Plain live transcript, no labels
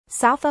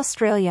South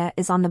Australia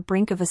is on the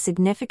brink of a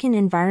significant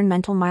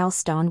environmental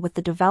milestone with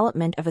the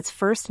development of its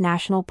first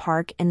national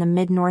park in the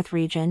mid-north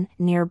region,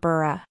 near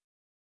Burra.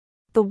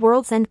 The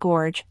World's End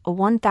Gorge, a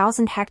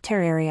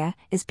 1,000-hectare area,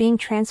 is being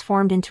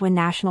transformed into a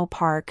national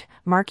park,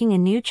 marking a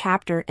new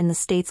chapter in the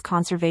state's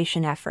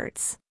conservation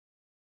efforts.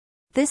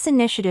 This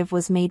initiative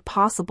was made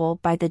possible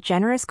by the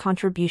generous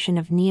contribution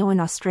of Neoen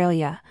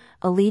Australia,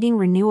 a leading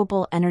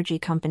renewable energy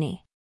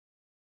company.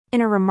 In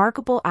a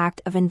remarkable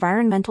act of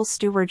environmental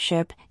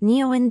stewardship,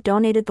 Neoen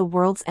donated the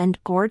World's End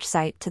Gorge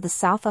site to the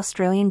South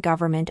Australian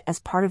government as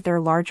part of their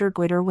larger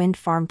Goyder wind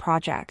farm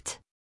project.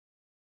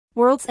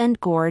 World's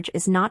End Gorge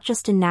is not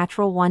just a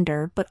natural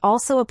wonder but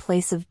also a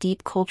place of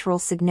deep cultural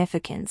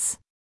significance.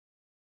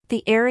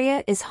 The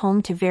area is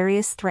home to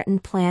various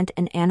threatened plant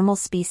and animal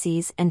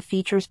species and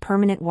features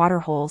permanent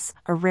waterholes,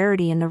 a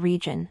rarity in the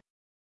region.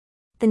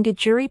 The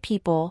Ngajuri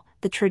people,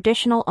 the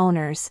traditional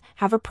owners,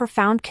 have a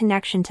profound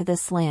connection to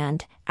this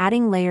land,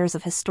 adding layers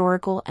of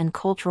historical and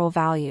cultural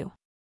value.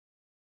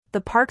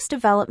 The park's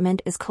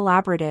development is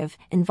collaborative,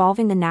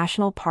 involving the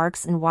National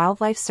Parks and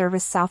Wildlife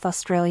Service South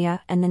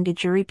Australia and the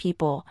Ngajuri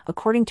people,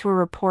 according to a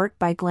report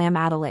by Glam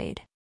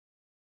Adelaide.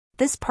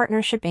 This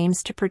partnership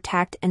aims to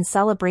protect and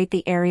celebrate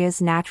the area's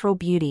natural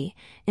beauty,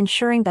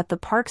 ensuring that the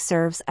park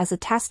serves as a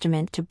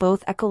testament to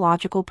both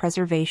ecological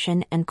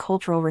preservation and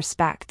cultural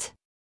respect.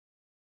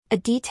 A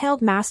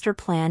detailed master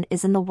plan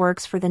is in the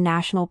works for the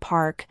national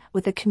park,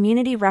 with a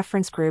community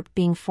reference group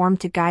being formed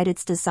to guide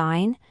its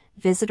design,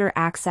 visitor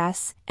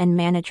access, and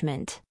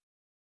management.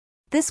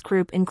 This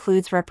group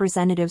includes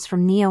representatives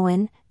from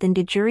Neoen, the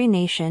Ngajuri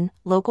Nation,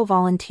 local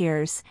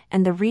volunteers,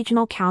 and the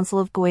Regional Council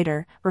of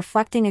Goyder,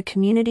 reflecting a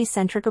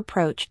community-centric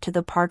approach to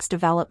the park's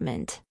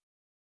development.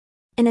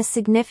 In a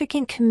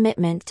significant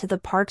commitment to the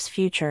park's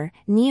future,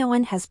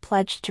 Neoen has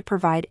pledged to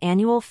provide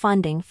annual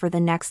funding for the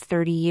next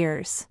 30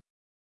 years.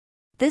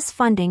 This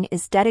funding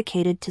is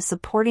dedicated to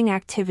supporting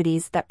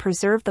activities that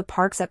preserve the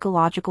park's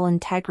ecological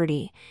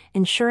integrity,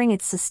 ensuring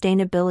its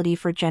sustainability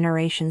for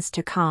generations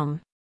to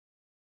come.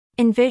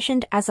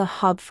 Envisioned as a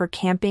hub for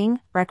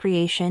camping,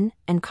 recreation,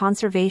 and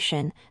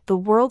conservation, the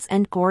World's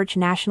End Gorge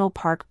National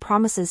Park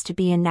promises to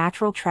be a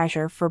natural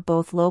treasure for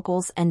both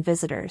locals and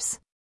visitors.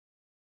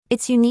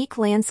 Its unique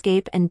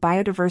landscape and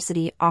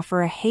biodiversity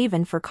offer a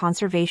haven for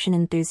conservation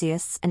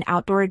enthusiasts and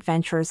outdoor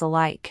adventurers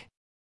alike.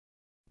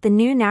 The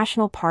new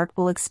national park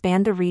will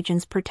expand the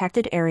region's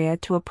protected area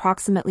to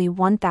approximately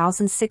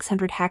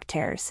 1,600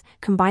 hectares,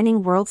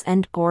 combining World's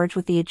End Gorge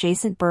with the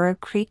adjacent Burra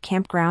Creek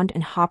Campground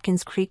and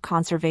Hopkins Creek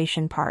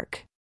Conservation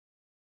Park.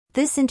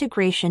 This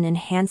integration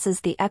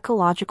enhances the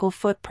ecological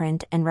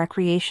footprint and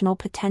recreational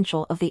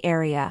potential of the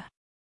area.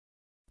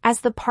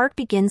 As the park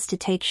begins to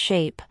take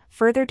shape,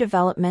 further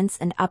developments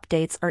and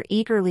updates are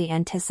eagerly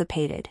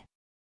anticipated.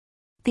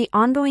 The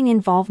ongoing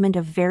involvement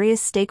of various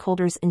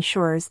stakeholders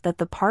ensures that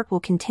the park will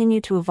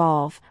continue to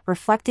evolve,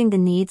 reflecting the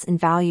needs and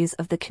values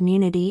of the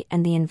community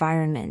and the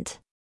environment.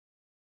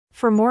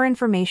 For more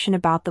information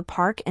about the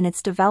park and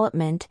its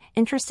development,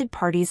 interested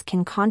parties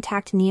can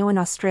contact Neoen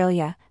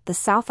Australia, the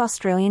South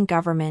Australian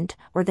Government,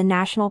 or the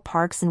National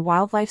Parks and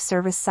Wildlife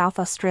Service South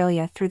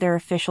Australia through their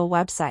official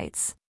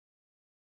websites.